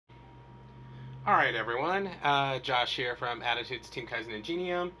Alright everyone, Josh here from Attitudes Team Kaizen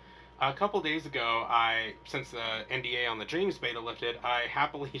Ingenium. A couple days ago, since the NDA on the Dreams beta lifted, I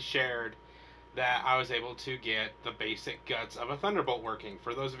happily shared that I was able to get the basic guts of a Thunderbolt working.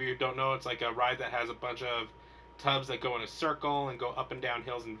 For those of you who don't know, it's like a ride that has a bunch of tubs that go in a circle and go up and down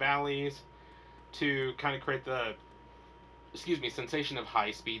hills and valleys to kind of create the, sensation of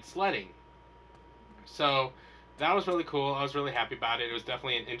high-speed sledding. So that was really cool. I was really happy about it. It was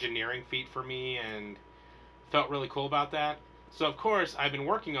definitely an engineering feat for me and felt really cool about that. So of course I've been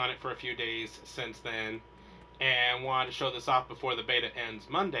working on it for a few days since then and wanted to show this off before the beta ends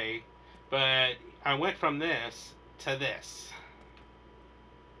Monday. But I went from this to this.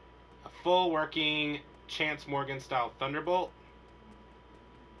 A full working Chance Morgan style Thunderbolt,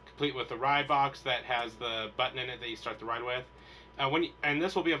 complete with the ride box that has the button in it that you start the ride with. And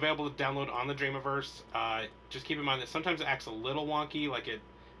this will be available to download on the Dreamaverse. Just keep in mind that sometimes it acts a little wonky, like it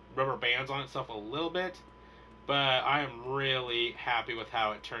rubber bands on itself a little bit. But I am really happy with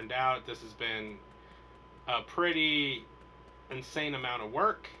how it turned out. This has been a pretty insane amount of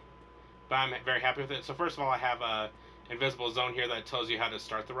work, but I'm very happy with it. So first of all, I have a invisible zone here that tells you how to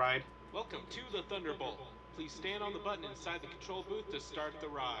start the ride. Welcome to the Thunderbolt. Please stand on the button inside the control booth to start the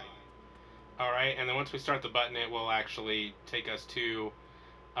ride. Alright, and then once we start the button, it will actually take us to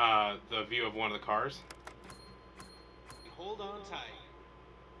the view of one of the cars. Hold on tight.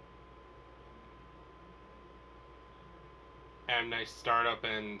 And nice startup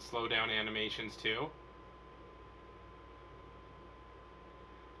and slow down animations too.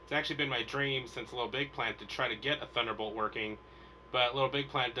 It's actually been my dream since Little Big Planet to try to get a Thunderbolt working, but Little Big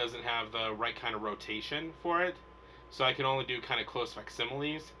Planet doesn't have the right kind of rotation for it, so I can only do kind of close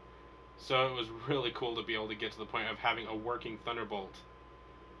facsimiles. So it was really cool to be able to get to the point of having a working Thunderbolt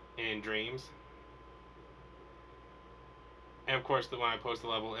in Dreams. And of course, when I post the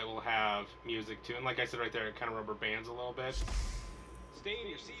level, it will have music too. And like I said right there, it kind of rubber bands a little bit. Stay in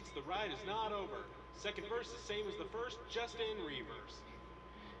your seats, the ride is not over. Second verse is same as the first, just in reverse.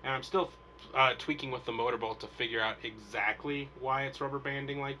 And I'm still tweaking with the motorbolt to figure out exactly why it's rubber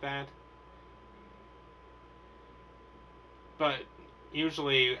banding like that. But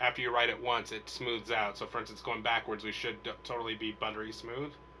usually after you ride it once, it smooths out. So for instance, going backwards, we should totally be buttery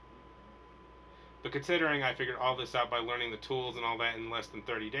smooth. But considering I figured all this out by learning the tools and all that in less than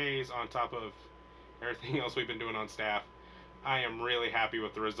 30 days, on top of everything else we've been doing on staff, I am really happy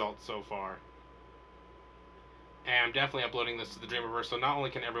with the results so far. And I'm definitely uploading this to the Dreamaverse, so not only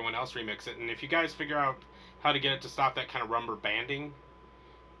can everyone else remix it, and if you guys figure out how to get it to stop that kind of rubber banding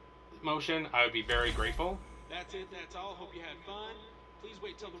motion, I would be very grateful. That's it, that's all. Hope you had fun. Please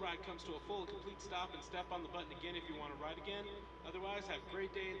wait till the ride comes to a full and complete stop and step on the button again if you want to ride again. Otherwise, have a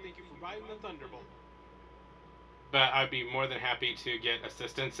great day and thank you for riding the Thunderbolt. But I'd be more than happy to get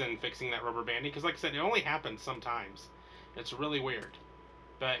assistance in fixing that rubber banding, because like I said, it only happens sometimes. It's really weird.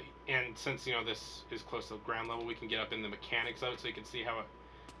 But, and since, you know, this is close to ground level, we can get up in the mechanics of it so you can see how a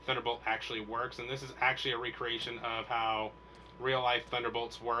Thunderbolt actually works. And this is actually a recreation of how real-life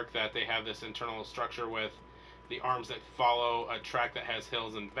Thunderbolts work, that they have this internal structure with the arms that follow a track that has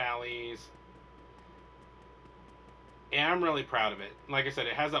hills and valleys. And I'm really proud of it. Like I said,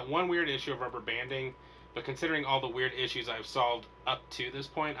 it has that one weird issue of rubber banding, but considering all the weird issues I've solved up to this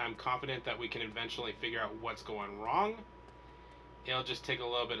point, I'm confident that we can eventually figure out what's going wrong. It'll just take a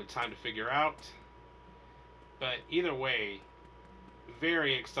little bit of time to figure out. But either way,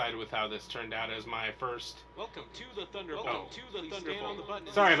 very excited with how this turned out as my first... Welcome to the Thunderbolt. Welcome to the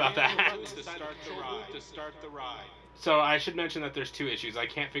Thunderbolt. Sorry about that. To start the ride. So I should mention that there's two issues. I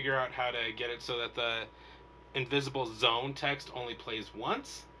can't figure out how to get it so that the invisible zone text only plays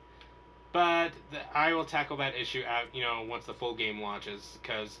once. But I will tackle that issue out, once the full game launches,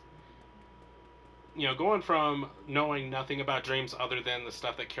 because going from knowing nothing about Dreams other than the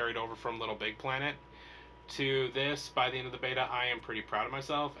stuff that carried over from Little Big Planet to this by the end of the beta, I am pretty proud of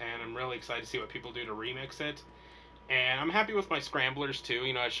myself, and I'm really excited to see what people do to remix it. And I'm happy with my scramblers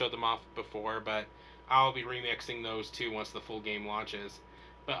too. I showed them off before, but I'll be remixing those too once the full game launches.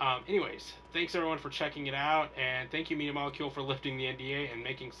 But anyways, thanks everyone for checking it out, and thank you Media Molecule for lifting the NDA and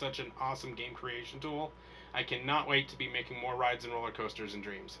making such an awesome game creation tool. I cannot wait to be making more rides and roller coasters and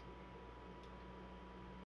Dreams.